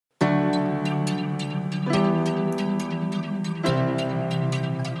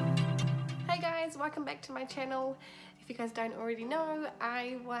back to my channel. If you guys don't already know,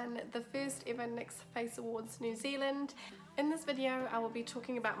 I won the first ever NYX Face Awards New Zealand. In this video I will be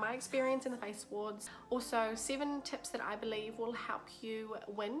talking about my experience in the Face Awards, also 7 tips that I believe will help you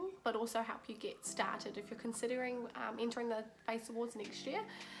win but also help you get started if you're considering entering the Face Awards next year.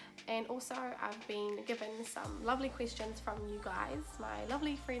 And also I've been given some lovely questions from you guys, my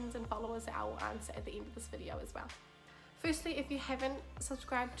lovely friends and followers, that I will answer at the end of this video as well. Firstly, if you haven't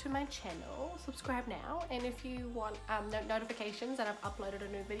subscribed to my channel, subscribe now, and if you want notifications that I've uploaded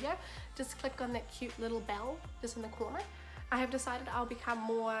a new video, just click on that cute little bell just in the corner. I have decided I'll become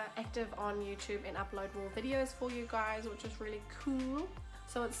more active on YouTube and upload more videos for you guys, which is really cool.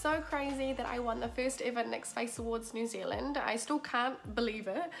 So it's so crazy that I won the first ever NYX Face Awards New Zealand. I still can't believe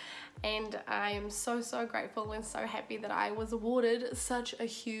it, and I am so grateful and so happy that I was awarded such a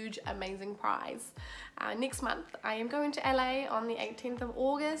huge amazing prize. Next month I am going to LA on the 18th of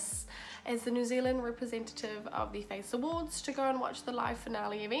August as the New Zealand representative of the Face Awards to go and watch the live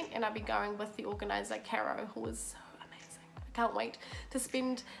finale event, and I'll be going with the organizer Caro, who is so amazing. I can't wait to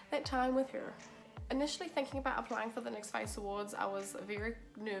spend that time with her. Initially thinking about applying for the NYX Face Awards, I was very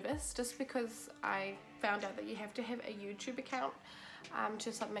nervous just because I found out that you have to have a YouTube account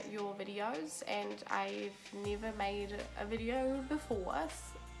to submit your videos, and I've never made a video before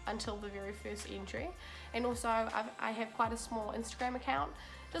until the very first entry. And also I have quite a small Instagram account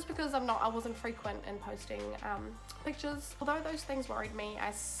just because I wasn't frequent in posting pictures. Although those things worried me,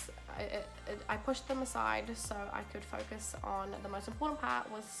 I pushed them aside so I could focus on the most important part,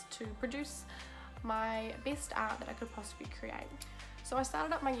 was to produce my best art that I could possibly create. So I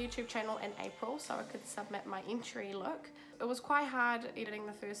started up my YouTube channel in April so I could submit my entry look. It was quite hard editing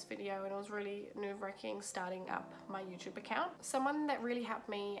the first video, and it was really nerve-wracking starting up my YouTube account. Someone that really helped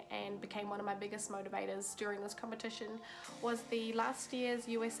me and became one of my biggest motivators during this competition was the last year's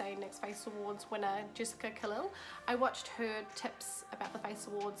USA NYX Face Awards winner, Jessica Khalil. I watched her tips about the Face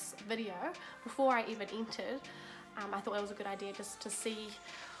Awards video before I even entered. I thought it was a good idea just to see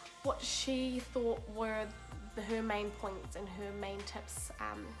what she thought were her main points and her main tips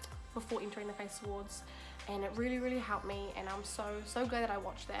before entering the Face Awards, and it really helped me, and I'm so glad that I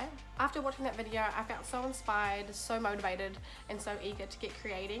watched that. After watching that video I felt so inspired, so motivated and so eager to get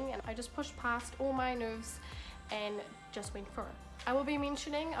creating, and I just pushed past all my nerves and just went for it. I will be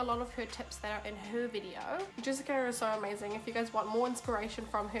mentioning a lot of her tips that are in her video. Jessica is so amazing. If you guys want more inspiration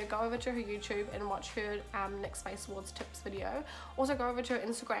from her, go over to her YouTube and watch her NYX Face Awards tips video. Also go over to her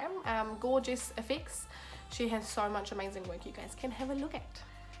Instagram, Gorgeous Effects. She has so much amazing work you guys can have a look at.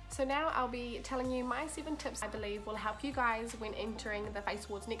 So now I'll be telling you my 7 tips I believe will help you guys when entering the Face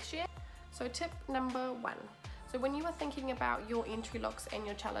Awards next year. So tip number 1. So when you are thinking about your entry looks and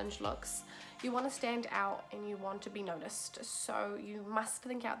your challenge looks, you want to stand out and you want to be noticed. So you must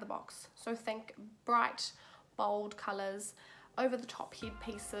think out the box. So think bright, bold colours, over the top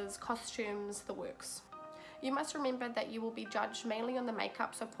headpieces, costumes, the works. You must remember that you will be judged mainly on the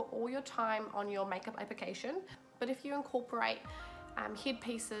makeup, so put all your time on your makeup application. But if you incorporate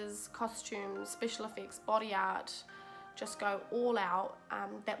headpieces, costumes, special effects, body art, just go all out,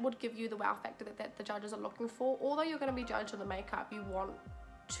 that would give you the wow factor that the judges are looking for. Although you're going to be judged on the makeup, you want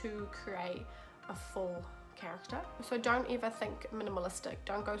to create a full character. So don't ever think minimalistic,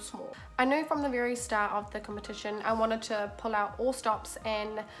 don't go small. I knew from the very start of the competition I wanted to pull out all stops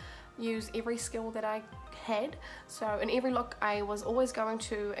and use every skill that I had. So in every look I was always going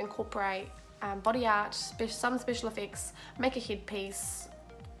to incorporate body art, some special effects, make a headpiece,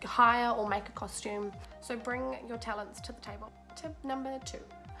 hire or make a costume. So bring your talents to the table. Tip number 2.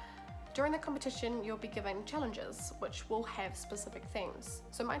 During the competition you'll be given challenges which will have specific themes.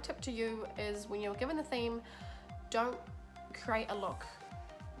 So my tip to you is, when you're given a theme, don't create a look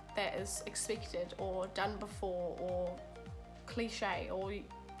that is expected or done before or cliche or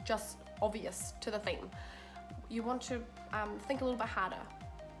just obvious to the theme. You want to think a little bit harder,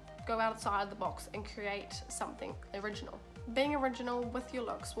 go outside the box and create something original. Being original with your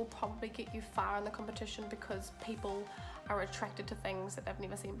looks will probably get you far in the competition because people are attracted to things that they've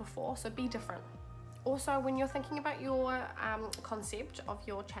never seen before, so be different. Also, when you're thinking about your concept of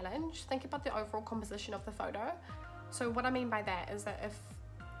your challenge, think about the overall composition of the photo. So what I mean by that is that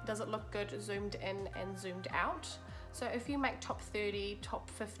does it look good zoomed in and zoomed out? So if you make top 30, top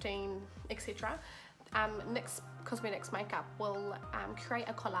 15, etc., NYX Cosmetics Makeup will create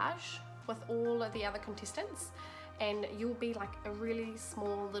a collage with all of the other contestants, and you'll be like a really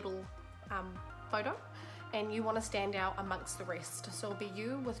small little photo, and you want to stand out amongst the rest. So it'll be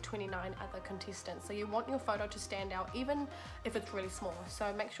you with 29 other contestants. So you want your photo to stand out even if it's really small.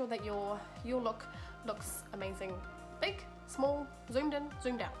 So make sure that your look looks amazing. Big, small, zoomed in,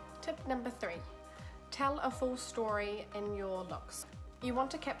 zoomed out. Tip number 3. Tell a full story in your looks. You want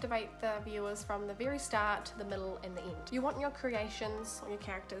to captivate the viewers from the very start, the middle and the end. You want your creations or your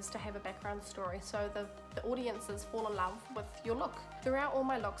characters to have a background story so the audiences fall in love with your look. Throughout all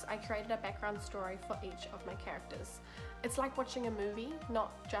my looks, I created a background story for each of my characters. It's like watching a movie,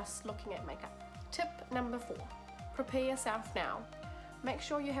 not just looking at makeup. Tip number 4, prepare yourself now. Make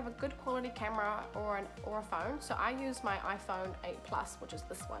sure you have a good quality camera or a phone. So I use my iPhone 8 Plus, which is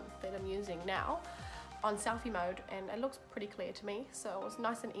this one that I'm using now, on selfie mode, and it looks pretty clear to me, so it was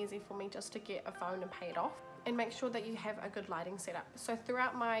nice and easy for me just to get a phone and pay it off. And make sure that you have a good lighting setup. So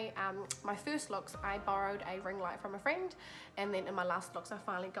throughout my my first looks, I borrowed a ring light from a friend, and then in my last looks I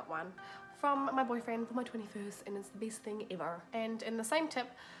finally got one from my boyfriend for my 21st, and it's the best thing ever. And in the same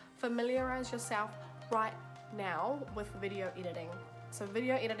tip, familiarize yourself right now with video editing. So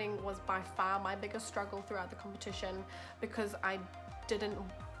video editing was by far my biggest struggle throughout the competition because I didn't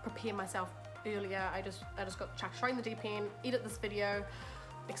prepare myself earlier. I just got chucked straight in the deep end, edit this video,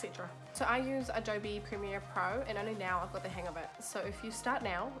 etc. So I use Adobe Premiere Pro, and only now I've got the hang of it. So if you start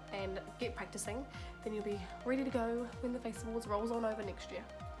now and get practicing, then you'll be ready to go when the Face Awards rolls on over next year.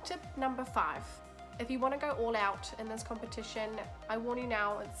 Tip number 5. If you want to go all out in this competition, I warn you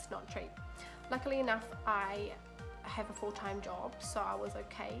now, it's not cheap. Luckily enough, I have a full-time job, so I was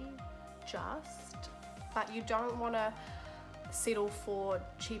okay but you don't want to settle for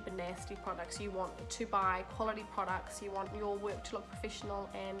cheap and nasty products. You want to buy quality products. You want your work to look professional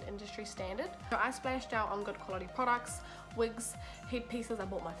and industry standard. So I splashed out on good quality products, wigs, headpieces. I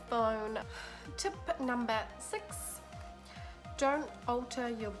bought my phone. Tip number 6, don't alter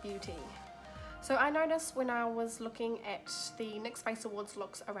your beauty. So I noticed when I was looking at the NYX Face Awards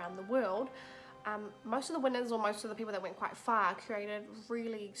looks around the world, most of the winners, or most of the people that went quite far, created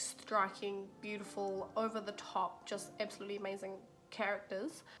really striking, beautiful, over the top, just absolutely amazing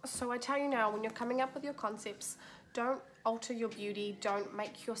characters. So I tell you now, when you're coming up with your concepts, don't alter your beauty, don't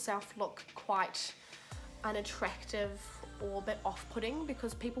make yourself look quite unattractive or a bit off-putting,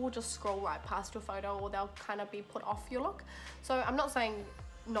 because people will just scroll right past your photo, or they'll kind of be put off your look. So I'm not saying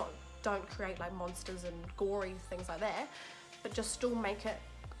don't create like monsters and gory things like that, but just still make it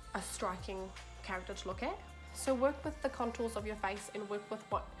a striking character to look at. So work with the contours of your face and work with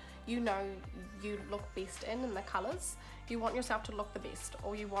what you know you look best in the colors. You want yourself to look the best,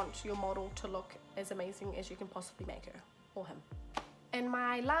 or you want your model to look as amazing as you can possibly make her or him. And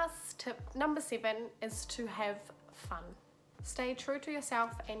my last tip, number 7, is to have fun. Stay true to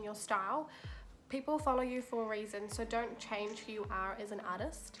yourself and your style. People follow you for a reason, so don't change who you are as an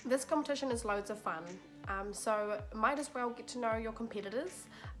artist. This competition is loads of fun, so might as well get to know your competitors.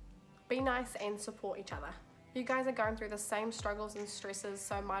 Be nice and support each other. You guys are going through the same struggles and stresses,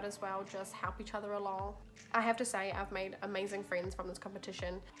 so might as well just help each other along. I have to say, I've made amazing friends from this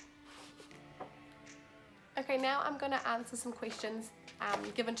competition. Okay, now I'm going to answer some questions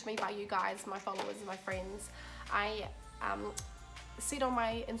given to me by you guys, my followers and my friends. I said on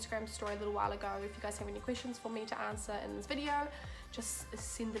my Instagram story a little while ago, if you guys have any questions for me to answer in this video, just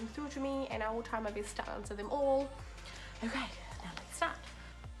send them through to me and I will try my best to answer them all. Okay, now let's start.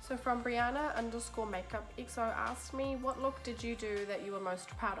 So from Brianna_makeup XO asked me, what look did you do that you were most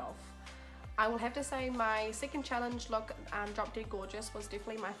proud of? I will have to say my second challenge look, Drop Dead Gorgeous, was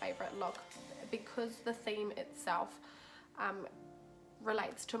definitely my favorite look because the theme itself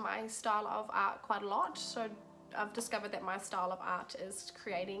relates to my style of art quite a lot. So I've discovered that my style of art is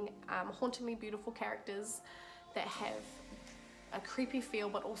creating hauntingly beautiful characters that have a creepy feel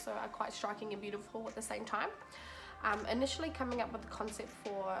but also are quite striking and beautiful at the same time. Initially coming up with the concept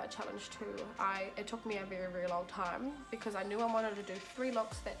for challenge 2, it took me a very long time because I knew I wanted to do 3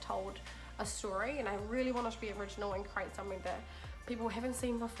 looks that told a story, and I really wanted to be original and create something that people haven't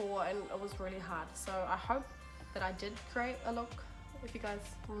seen before, and it was really hard. So I hope that I did create a look, if you guys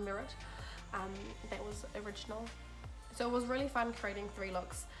remember it, that was original. So it was really fun creating 3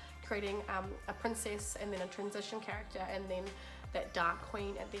 looks, creating a princess and then a transition character and then that dark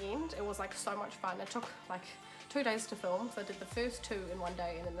queen at the end. It was like so much fun. It took like 2 days to film, so I did the first 2 in one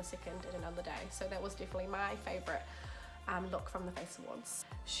day and then the second in another day. So that was definitely my favorite look from the Face Awards.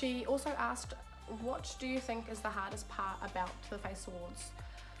 She also asked, what do you think is the hardest part about the Face Awards?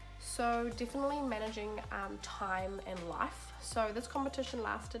 So definitely managing time and life. So this competition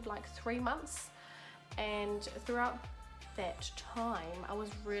lasted like 3 months, and throughout that time I was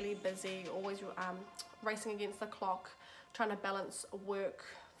really busy, always racing against the clock, trying to balance work,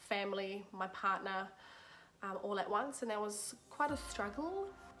 family, my partner, all at once, and that was quite a struggle.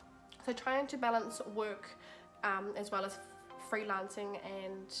 So trying to balance work as well as freelancing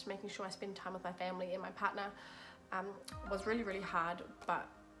and making sure I spend time with my family and my partner was really hard, but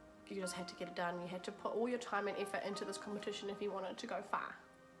you just had to get it done. You had to put all your time and effort into this competition if you wanted to go far.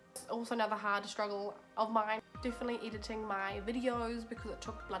 Also another hard struggle of mine, definitely editing my videos, because it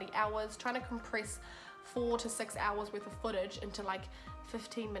took bloody hours. Trying to compress 4 to 6 hours worth of footage into like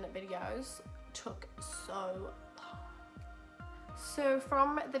 15-minute videos took so long. So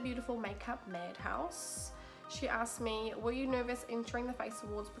from the beautiful Makeup Madhouse, she asked me, were you nervous entering the Face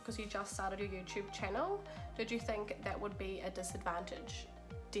Awards because you just started your YouTube channel? Did you think that would be a disadvantage?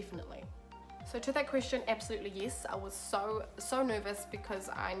 Definitely. So to that question, absolutely yes. I was so nervous because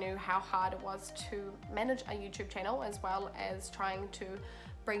I knew how hard it was to manage a YouTube channel, as well as trying to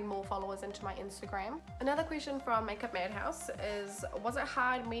bring more followers into my Instagram. Another question from Makeup Madhouse is, was it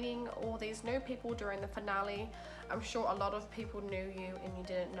hard meeting all these new people during the finale? I'm sure a lot of people knew you and you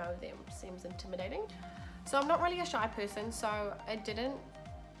didn't know them. Seems intimidating. So I'm not really a shy person, so it didn't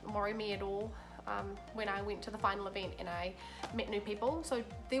worry me at all when I went to the final event and I met new people. So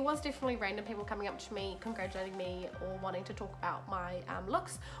there was definitely random people coming up to me, congratulating me or wanting to talk about my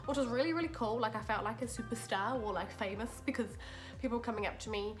looks, which was really cool. Like, I felt like a superstar or like famous, because people coming up to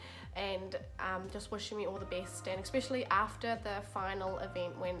me and just wishing me all the best. And especially after the final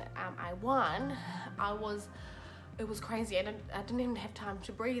event when I won, it was crazy. I didn't even have time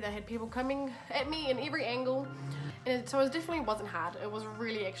to breathe. I had people coming at me in every angle, and so it definitely wasn't hard. It was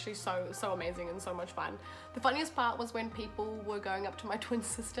really actually so amazing and so much fun. The funniest part was when people were going up to my twin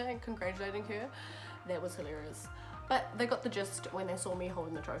sister and congratulating her. That was hilarious, but they got the gist when they saw me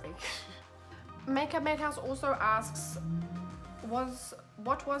holding the trophy. Makeup Madhouse also asks,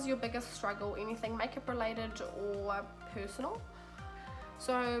 what was your biggest struggle? Anything makeup related or personal?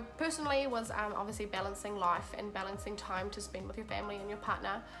 So personally was obviously balancing life and balancing time to spend with your family and your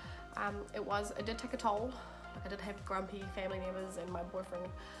partner. It did take a toll. Like, I did have grumpy family members and my boyfriend,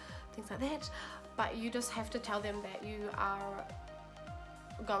 things like that. But you just have to tell them that you are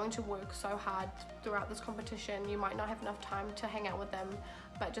going to work so hard throughout this competition. You might not have enough time to hang out with them,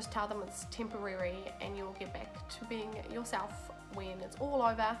 but just tell them it's temporary and you'll get back to being yourself when it's all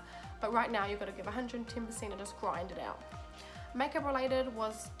over. But right now you've got to give 110% and just grind it out. Makeup related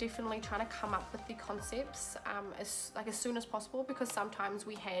was definitely trying to come up with the concepts as soon as possible, because sometimes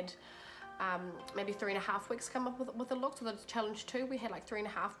we had maybe 3.5 weeks come up with a look. So the challenge 2, we had like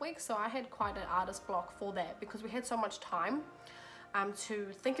 3.5 weeks. So I had quite an artist block for that, because we had so much time to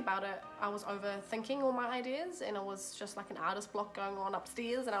think about it. I was overthinking all my ideas, and it was just like an artist block going on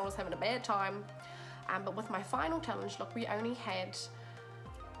upstairs, and I was having a bad time. But with my final challenge look, we only had,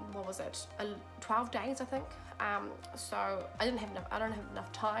 what was it, 12 days I think. So I don't have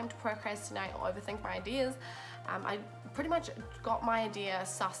enough time to procrastinate or overthink my ideas. I pretty much got my idea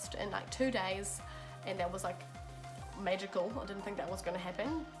sussed in like 2 days, and that was like magical. I didn't think that was going to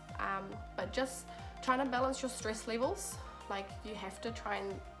happen. But just trying to balance your stress levels. Like, you have to try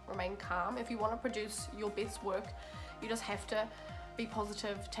and remain calm. If you want to produce your best work, you just have to be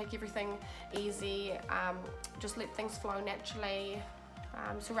positive, take everything easy, just let things flow naturally,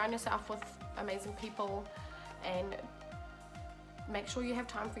 surround yourself with amazing people, and make sure you have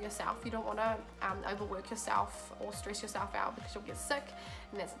time for yourself. You don't want to overwork yourself or stress yourself out, because you'll get sick,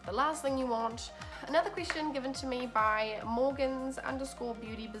 and that's the last thing you want. Another question given to me by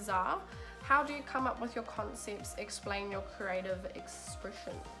Morgans_Beauty Bazaar: how do you come up with your concepts? Explain your creative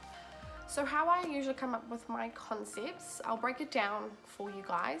expression. So how I usually come up with my concepts, I'll break it down for you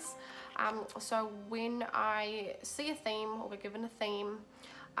guys. So when I see a theme, or we're given a theme,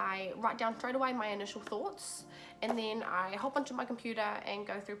 I write down straight away my initial thoughts, and then I hop onto my computer and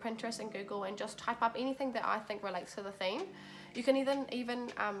go through Pinterest and Google and just type up anything that I think relates to the theme. You can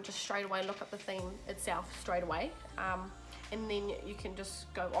even just straight away look up the theme itself straight away, and then you can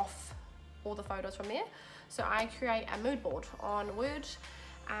just go off all the photos from there. So I create a mood board on Word.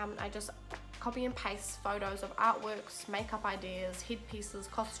 I just copy and paste photos of artworks, makeup ideas, headpieces,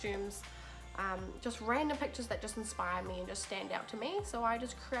 costumes, just random pictures that just inspire me and just stand out to me. So I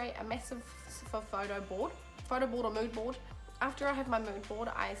just create a massive photo board or mood board. After I have my mood board,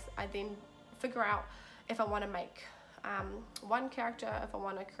 I then figure out if I want to make one character, if I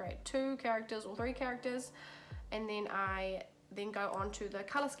want to create 2 characters or 3 characters, and then I go on to the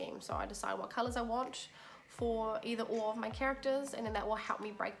color scheme. So I decide what colors I want for either or of my characters, and then that will help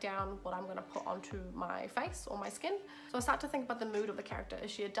me break down what I'm going to put onto my face or my skin. So I start to think about the mood of the character.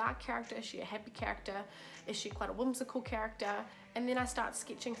 Is she a dark character? Is she a happy character? Is she quite a whimsical character? And then I start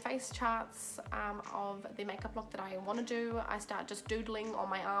sketching face charts of the makeup look that I want to do. I start just doodling on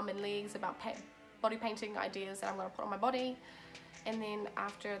my arm and legs about body painting ideas that I'm going to put on my body. And then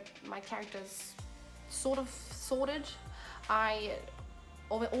after my character's sort of sorted, I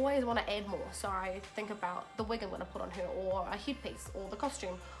always want to add more. So I think about the wig I'm going to put on her, or a headpiece, or the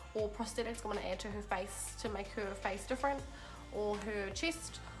costume, or prosthetics I want to add to her face to make her face different, or her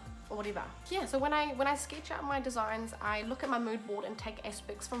chest, or whatever. Yeah, so when I sketch out my designs, I look at my mood board and take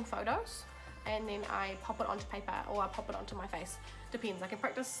aspects from photos, and then I pop it onto paper, or I pop it onto my face. Depends. I can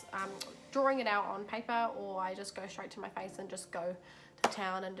practice drawing it out on paper, or I just go straight to my face and just go to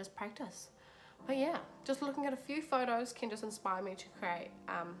town and just practice. But yeah, just looking at a few photos can just inspire me to create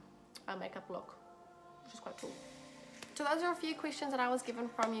a makeup look, which is quite cool. So those are a few questions that I was given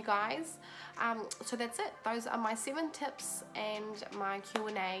from you guys. So that's it. Those are my 7 tips and my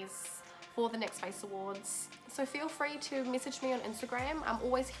Q&As for the NYX Face Awards. So feel free to message me on Instagram. I'm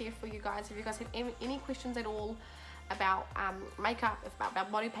always here for you guys. If you guys have any questions at all about makeup, about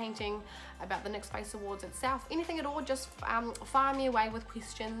body painting, about the NYX Face Awards itself, anything at all, just fire me away with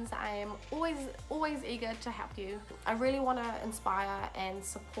questions. I am always eager to help you. I really want to inspire and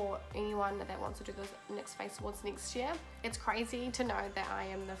support anyone that wants to do the NYX Face Awards next year. It's crazy to know that I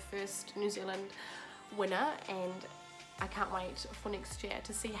am the first New Zealand winner, and I can't wait for next year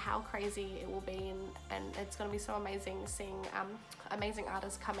to see how crazy it will be, and it's going to be so amazing seeing amazing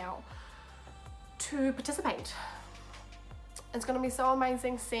artists come out to participate. It's going to be so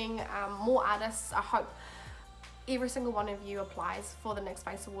amazing seeing more artists. I hope every single one of you applies for the NYX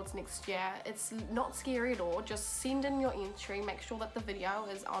Face Awards next year. It's not scary at all. Just send in your entry. Make sure that the video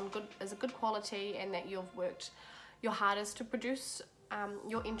is a good quality, and that you've worked your hardest to produce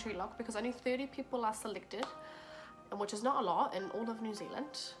your entry look, because only 30 people are selected, which is not a lot in all of New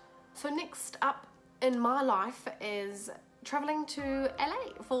Zealand. So next up in my life is traveling to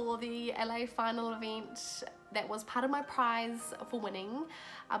LA for the LA final event. That was part of my prize for winning.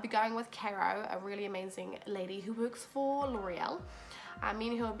 I'll be going with Caro, a really amazing lady who works for L'Oreal. Me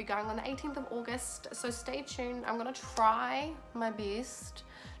and her will be going on the 18th of August, so stay tuned. I'm gonna try my best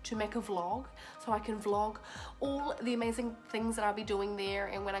to make a vlog, so I can vlog all the amazing things that I'll be doing there,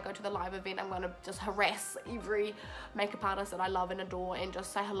 and when I go to the live event, I'm gonna just harass every makeup artist that I love and adore, and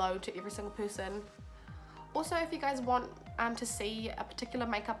just say hello to every single person. Also, if you guys want to see a particular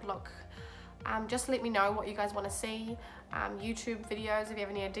makeup look, just let me know what you guys want to see. YouTube videos, if you have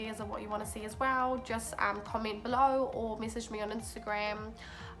any ideas of what you want to see as well, just comment below or message me on Instagram.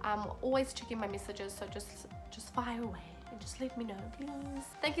 Always checking my messages, so just fire away and just let me know, please.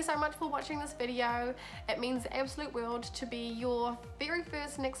 Thank you so much for watching this video. It means the absolute world to be your very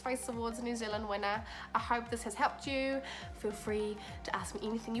first NYX Face Awards New Zealand winner. I hope this has helped you. Feel free to ask me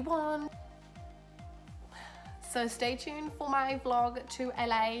anything you want. So stay tuned for my vlog to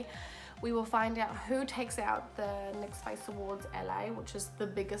LA. We will find out who takes out the NYX Face Awards LA, which is the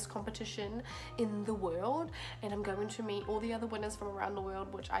biggest competition in the world. And I'm going to meet all the other winners from around the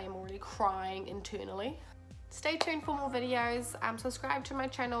world, which I am already crying internally. Stay tuned for more videos. Subscribe to my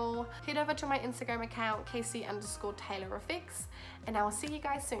channel. Head over to my Instagram account, Kaysey_TaylorFX. And I will see you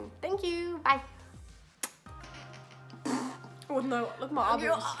guys soon. Thank you. Bye. Oh no, look at my eyeballs.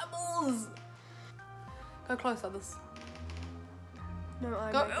 Your eyeballs. Go closer, this. No,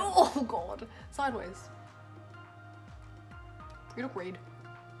 I go. Oh god, sideways. You look red.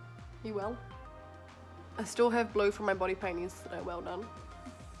 You well? I still have blue from my body paint yesterday. Well done.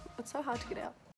 It's so hard to get out.